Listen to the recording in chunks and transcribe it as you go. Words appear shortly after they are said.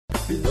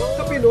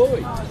kaPinoy.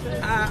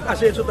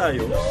 Asenso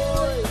tayo.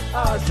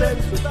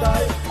 Asenso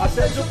tayo.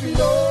 Asenso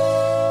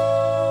Pinoy.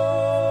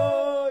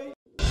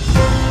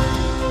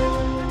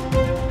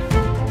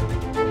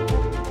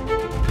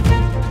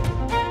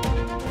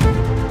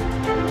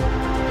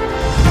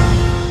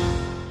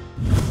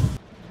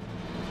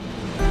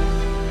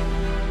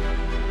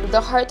 The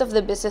heart of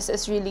the business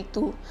is really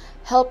to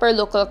help our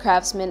local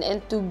craftsmen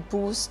and to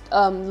boost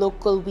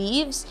local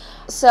weaves.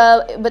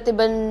 Sa iba't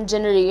ibang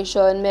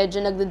generation,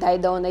 medyo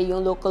nagda-die down na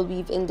yung local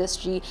weave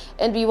industry,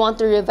 and we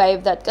want to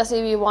revive that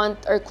kasi we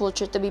want our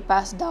culture to be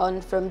passed down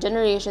from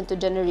generation to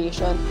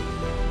generation.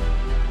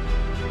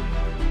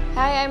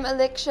 Hi, I'm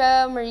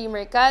Alixia Marie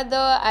Mercado.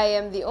 I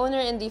am the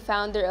owner and the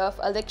founder of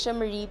Alixia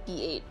Marie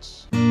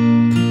PH.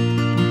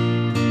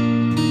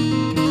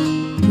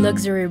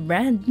 Luxury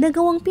brand na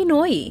gawang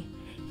Pinoy.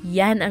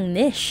 Yan ang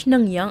niche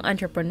ng young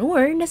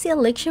entrepreneur na si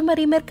Alixia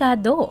Marie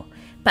Mercado.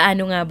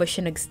 Paano nga ba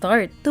siya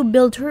nag-start to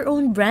build her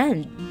own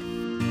brand?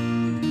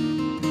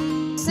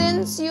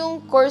 Since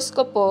yung course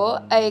ko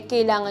po ay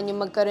kailangan nyo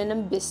magkaroon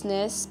ng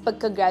business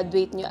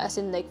pagka-graduate nyo, as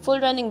in like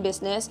full running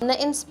business,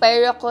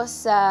 na-inspire ako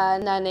sa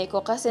nanay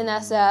ko kasi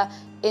nasa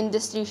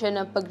industry siya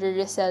ng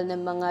pagre-resell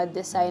ng mga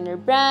designer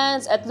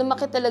brands, at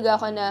lumaki talaga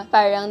ako na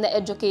parang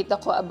na-educate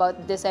ako about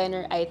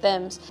designer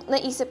items.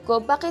 Naisip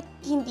ko, bakit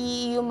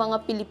hindi yung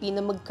mga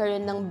Pilipino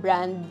magkaroon ng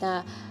brand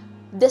na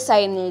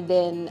designer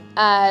din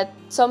at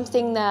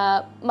something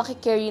na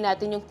makikarry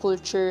natin yung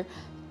culture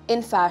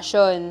in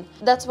fashion.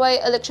 That's why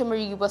Alixia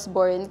Marie was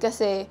born,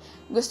 kasi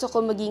gusto ko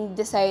maging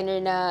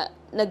designer na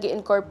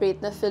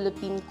nag-incorporate na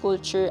Philippine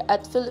culture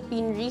at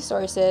Philippine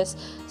resources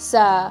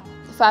sa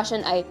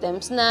fashion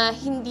items na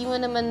hindi mo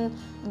naman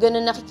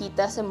ganun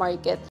nakikita sa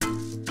market.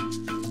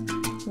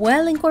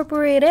 Well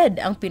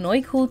incorporated ang Pinoy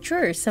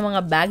culture sa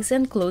mga bags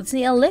and clothes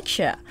ni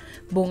Alixia.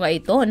 Bunga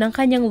ito ng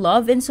kanyang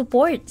love and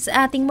support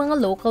sa ating mga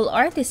local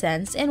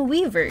artisans and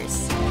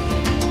weavers.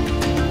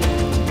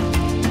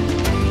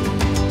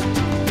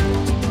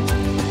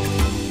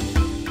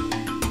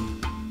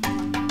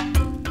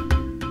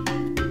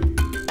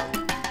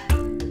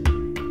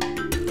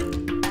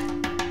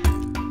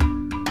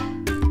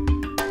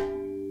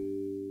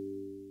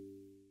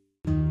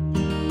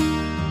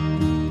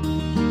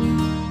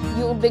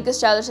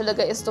 Biggest challenge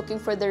talaga is looking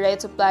for the right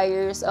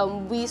suppliers.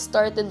 We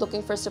started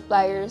looking for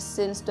suppliers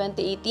since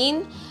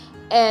 2018,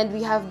 and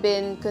we have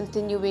been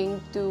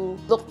continuing to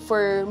look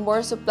for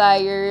more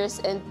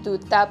suppliers and to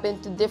tap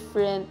into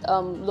different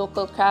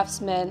local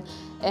craftsmen.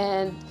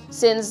 And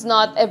since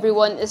not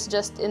everyone is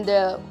just in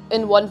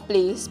one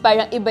place,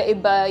 parang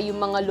iba-iba yung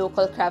mga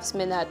local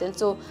craftsmen natin.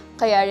 So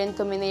kaya rin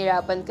kami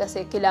nahirapan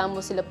kasi kailangan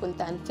mo sila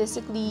puntahan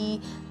physically,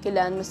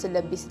 kailangan mo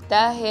sila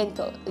bisitahin,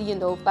 you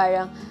know,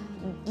 parang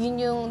yun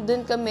yung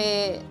dun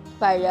kami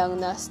parang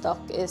na-stuck,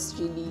 is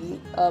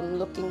really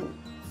looking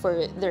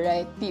for the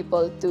right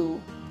people to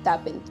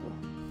tap into.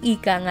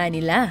 Ika nga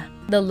nila,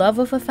 the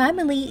love of a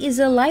family is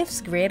a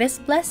life's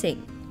greatest blessing.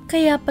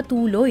 Kaya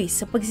patuloy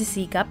sa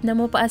pagsisikap na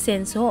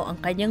mapaasenso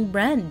ang kanyang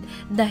brand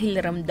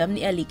dahil ramdam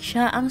ni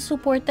Alixia ang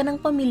suporta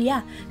ng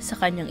pamilya sa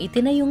kanyang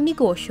itinayong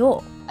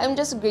negosyo. I'm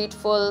just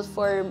grateful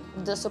for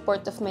the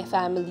support of my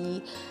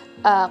family.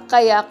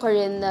 Kaya ko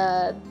rin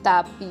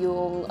na-tap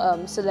yung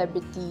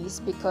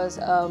celebrities because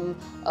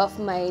of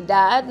my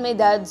dad. My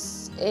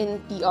dad's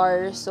in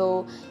PR,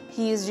 so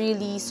he's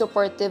really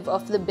supportive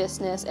of the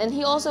business. And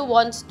he also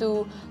wants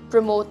to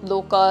promote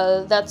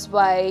local. That's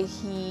why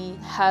he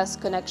has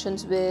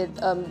connections with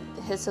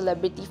his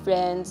celebrity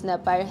friends na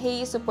parang,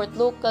 hey, support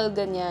local,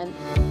 ganyan.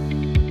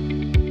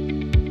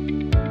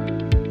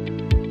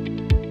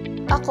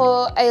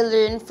 Ako, I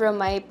learned from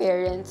my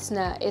parents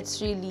na it's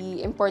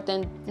really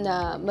important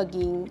na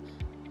maging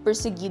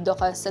persegido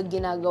ka sa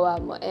ginagawa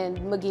mo and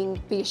maging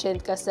patient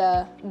ka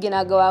sa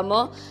ginagawa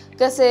mo.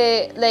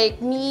 Kasi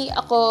like me,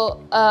 ako,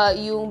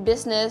 yung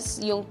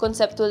business, yung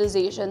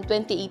conceptualization,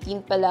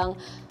 2018 pa lang.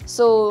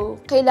 So,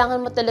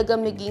 kailangan mo talaga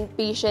maging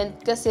patient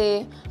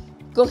kasi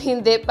kung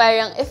hindi,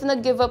 parang if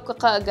nag-give up ka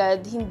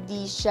kaagad,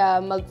 hindi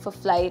siya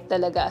mag-fly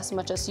talaga as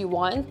much as you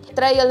want.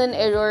 Trial and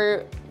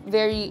error,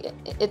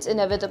 it's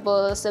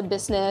inevitable sa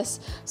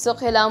business. So,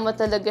 kailangan mo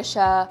talaga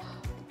siya,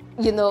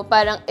 you know,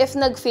 parang if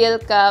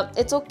nag-fail ka,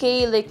 it's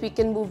okay, like we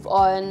can move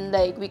on,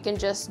 like we can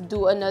just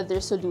do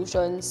another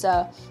solution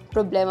sa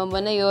problema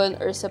mo na yun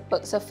or sa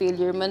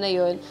failure mo na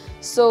yun.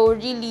 So,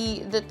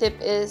 really, the tip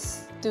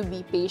is to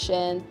be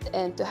patient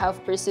and to have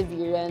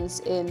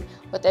perseverance in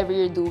whatever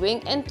you're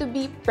doing and to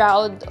be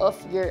proud of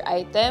your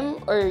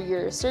item or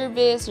your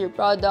service, your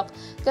product.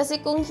 Kasi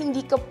kung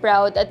hindi ka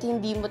proud at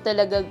hindi mo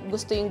talaga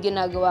gusto yung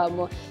ginagawa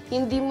mo,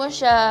 hindi mo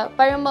siya,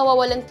 parang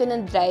mawawalan ka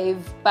ng drive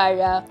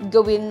para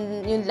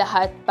gawin yung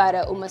lahat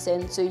para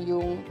umasenso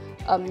yung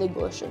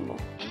negosyo mo.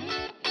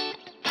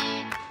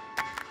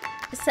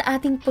 Sa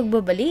ating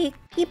pagbabalik,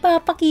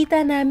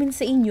 ipapakita namin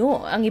sa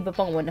inyo ang iba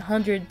pang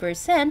 100%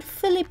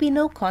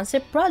 Filipino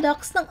concept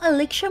products ng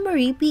Alixia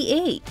Marie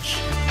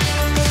PH.